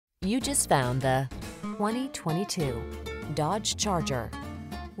You just found the 2022 Dodge Charger.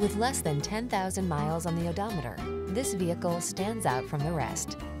 With less than 10,000 miles on the odometer, this vehicle stands out from the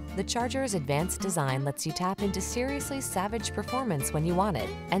rest. The Charger's advanced design lets you tap into seriously savage performance when you want it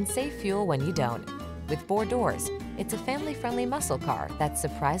and save fuel when you don't. With 4 doors, it's a family-friendly muscle car that's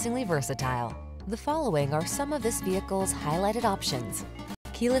surprisingly versatile. The following are some of this vehicle's highlighted options: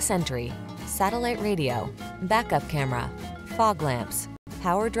 keyless entry, satellite radio, backup camera, fog lamps,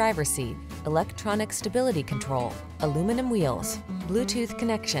 power driver seat, electronic stability control, aluminum wheels, Bluetooth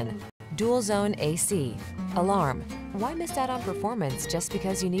connection, dual zone AC, alarm. Why miss out on performance just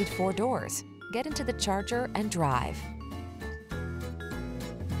because you need 4 doors? Get into the Charger and drive.